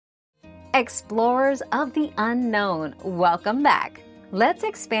Explorers of the unknown, welcome back. Let's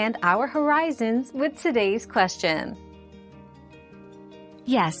expand our horizons with today's question.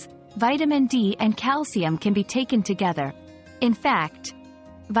 Yes, vitamin D and calcium can be taken together. In fact,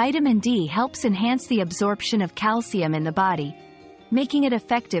 vitamin D helps enhance the absorption of calcium in the body, making it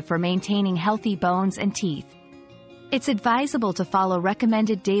effective for maintaining healthy bones and teeth. It's advisable to follow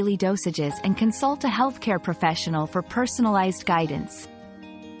recommended daily dosages and consult a healthcare professional for personalized guidance.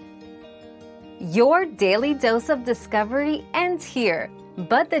 Your daily dose of discovery ends here,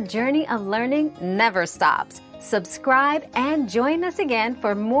 but the journey of learning never stops. Subscribe and join us again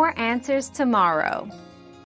for more answers tomorrow.